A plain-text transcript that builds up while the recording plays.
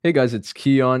Hey guys, it's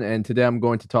Keon, and today I'm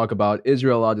going to talk about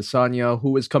Israel Adesanya,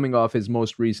 who is coming off his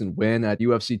most recent win at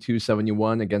UFC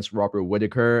 271 against Robert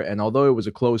Whittaker. And although it was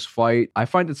a close fight, I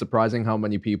find it surprising how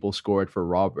many people scored for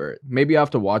Robert. Maybe I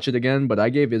have to watch it again, but I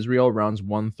gave Israel rounds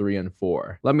 1, 3, and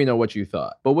 4. Let me know what you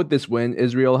thought. But with this win,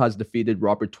 Israel has defeated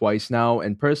Robert twice now,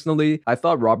 and personally, I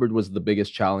thought Robert was the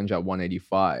biggest challenge at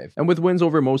 185. And with wins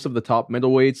over most of the top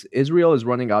middleweights, Israel is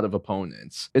running out of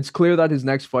opponents. It's clear that his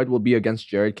next fight will be against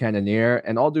Jared Cannonier,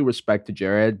 and all due respect to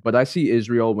Jared, but I see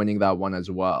Israel winning that one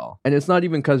as well. And it's not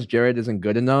even because Jared isn't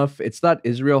good enough, it's that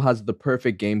Israel has the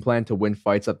perfect game plan to win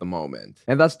fights at the moment.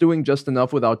 And that's doing just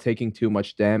enough without taking too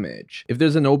much damage. If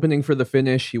there's an opening for the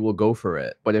finish, he will go for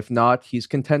it. But if not, he's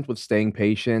content with staying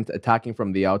patient, attacking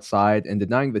from the outside, and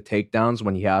denying the takedowns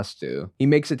when he has to. He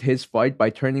makes it his fight by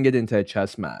turning it into a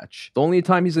chess match. The only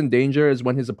time he's in danger is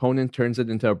when his opponent turns it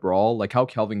into a brawl, like how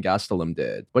Kelvin Gastelum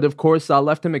did. But of course, that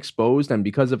left him exposed, and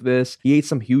because of this, he ate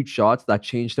some huge shots that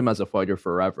changed him as a fighter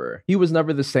forever. He was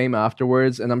never the same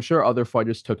afterwards, and I'm sure other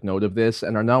fighters took note of this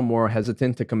and are now more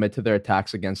hesitant to commit to their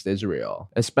attacks against Israel,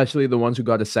 especially the ones who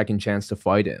got a second chance to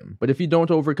fight him. But if you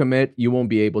don't overcommit, you won't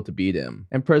be able to beat him.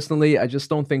 And personally, I just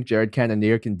don't think Jared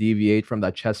Cannonier can deviate from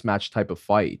that chess match type of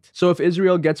fight. So if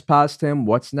Israel gets past him,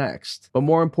 what's next? But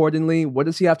more importantly, what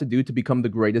does he have to do to become the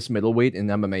greatest middleweight in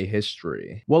MMA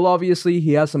history? Well, obviously,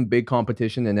 he has some big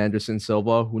competition in Anderson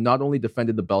Silva, who not only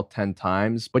defended the belt 10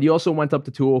 times, but he also went up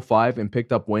to 205 and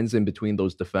picked up wins in between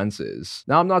those defenses.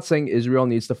 Now, I'm not saying Israel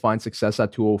needs to find success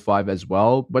at 205 as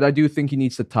well, but I do think he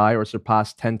needs to tie or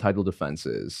surpass 10 title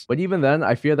defenses. But even then,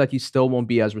 I fear that he still won't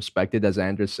be as respected as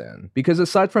Anderson. Because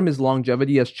aside from his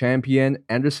longevity as champion,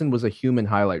 Anderson was a human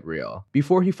highlight reel.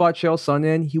 Before he fought Chael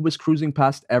Sonnen, he was cruising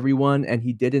past everyone and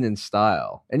he did it in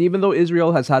style. And even though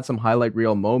Israel has had some highlight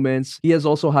reel moments, he has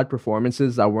also had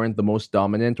performances that weren't the most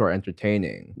dominant or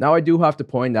entertaining. Now, I do have to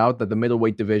point out that the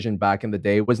middleweight division back in the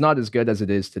day was not as good as it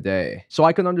is today. So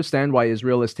I can understand why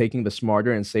Israel is taking the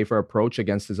smarter and safer approach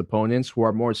against his opponents who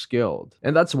are more skilled.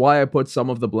 And that's why I put some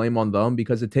of the blame on them,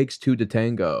 because it takes two to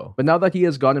tango. But now that he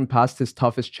has gotten past his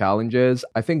toughest challenges,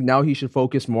 I think now he should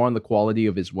focus more on the quality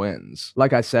of his wins.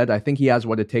 Like I said, I think he has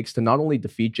what it takes to not only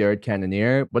defeat Jared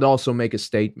Cannonier, but also make a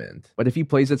statement. But if he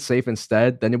plays it safe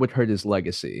instead, then it would hurt his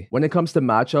legacy. When it comes to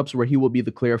matchups where he will be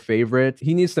the clear favorite,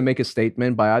 he needs to make a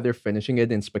statement by either finishing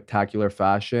it in spectacular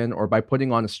fashion or by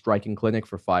putting on a striking clinic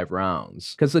for 5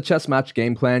 rounds. Because the chess match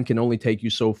game plan can only take you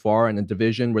so far in a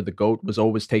division where the GOAT was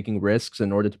always taking risks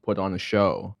in order to put on a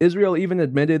show. Israel even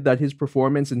admitted that his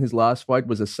performance in his last fight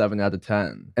was a 7 out of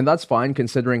 10. And that's fine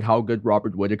considering how good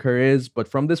Robert Whittaker is, but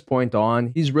from this point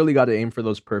on, he's really got to aim for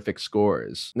those perfect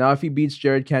scores. Now, if he beats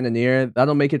Jared Cannonier,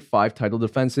 that'll make it 5 title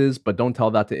defenses, but don't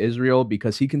tell that to Israel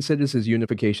because he considers his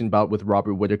unification bout with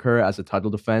Robert Whittaker as a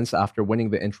title defense after winning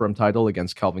the interim title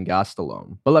against Kelvin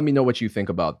Gastelum. But let me know what you think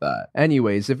about that.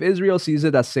 Anyways, if Israel sees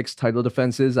it as 6 title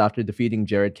defenses after defeating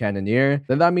Jared Cannonier,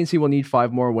 then that means he will need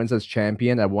 5 more wins as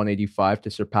champion at 185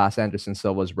 to surpass Anderson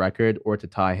Silva's record or to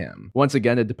tie him. Once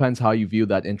again, it depends how you view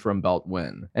that interim belt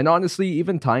win. And honestly,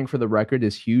 even tying for the record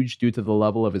is huge due to the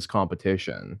level of his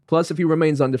competition. Plus, if he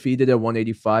remains undefeated at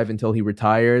 185 until he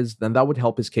retires, then that would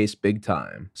help his case big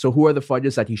time. So who are the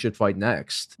fighters that he should fight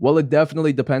next? Well, it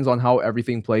definitely depends on how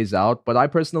everything plays out, but I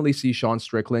personally see Sean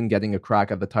Strickland getting a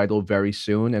crack at the title very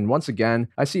soon, and once again,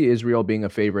 I see Israel being a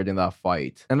favorite in that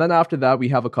fight. And then after that, we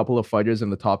have a couple of fighters in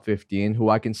the top 15 who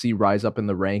I can see rise up in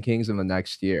the rankings in the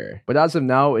next year. But as of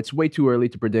now, it's way too early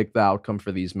to predict the outcome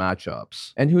for these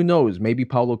matchups. And who knows, maybe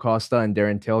Paulo Costa and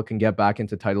Darren Till can get back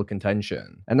into title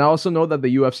contention. And I also know that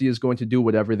the UFC is going to do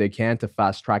whatever they can to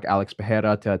fast track Alex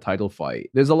Pereira to a title fight.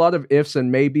 There's a lot of ifs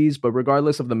and maybes, but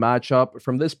regardless of the matchup,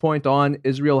 from this point on,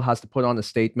 Israel has to put on a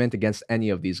statement against any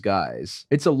of these guys.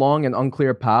 It's a long and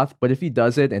unclear path, but if he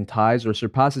does it and ties or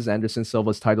surpasses Anderson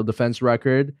Silva's title defense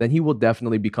record, then he will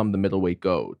definitely become the middleweight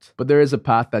GOAT. But there is a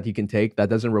path that he can take that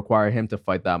doesn't require him to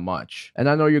fight that much. And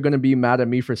I know you're going to be mad at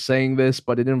me for saying this,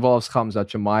 but it involves Khamzat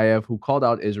Chimaev, who called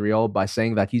out Israel by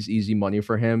saying that he's easy money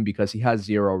for him because he has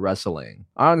 0 wrestling.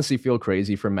 I honestly feel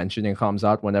crazy for mentioning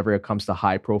Khamzat whenever it comes to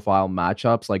high-profile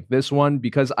matchups like this one,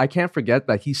 because I can't forget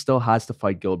that he still has to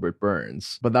fight Gilbert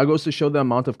Burns. But that goes to show the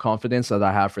amount of confidence that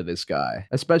I have for this guy,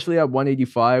 especially at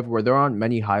 185 where there aren't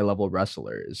many high-level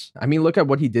wrestlers. I mean, look at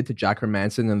what he did to Jack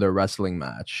Hermanson in their wrestling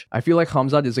match. I feel like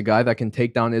Khamzat is a guy that can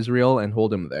take down Israel and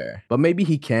hold him there. But maybe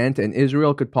he can't, and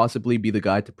Israel could possibly be the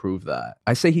guy to prove that.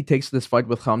 I say he takes this fight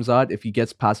with Khamzat if he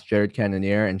gets past Jared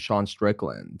Cannonier and Sean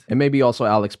Strickland, and maybe also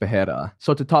Alex Pereira.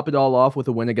 So to top it all off with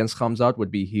a win against Khamzat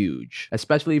would be huge,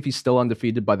 especially if he's still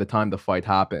undefeated by the time the fight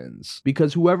happens,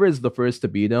 because whoever is the first to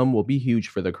beat him will be huge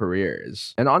for their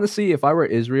careers. And honestly, if I were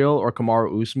Israel or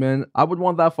Kamaru Usman, I would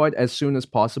want that fight as soon as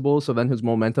possible so then his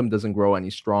momentum doesn't grow any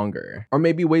stronger. Or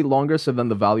maybe wait longer so then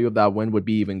the value of that win would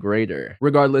be even greater.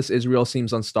 Regardless, Israel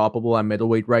seems unstoppable at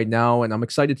middleweight right now, and I'm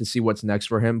excited to see what's next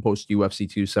for him post UFC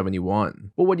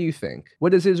 271. But what do you think?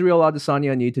 What does Israel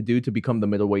Adesanya need to do to become the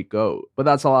middleweight GOAT? But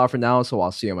that's all out for now, so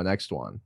I'll see you in my next one.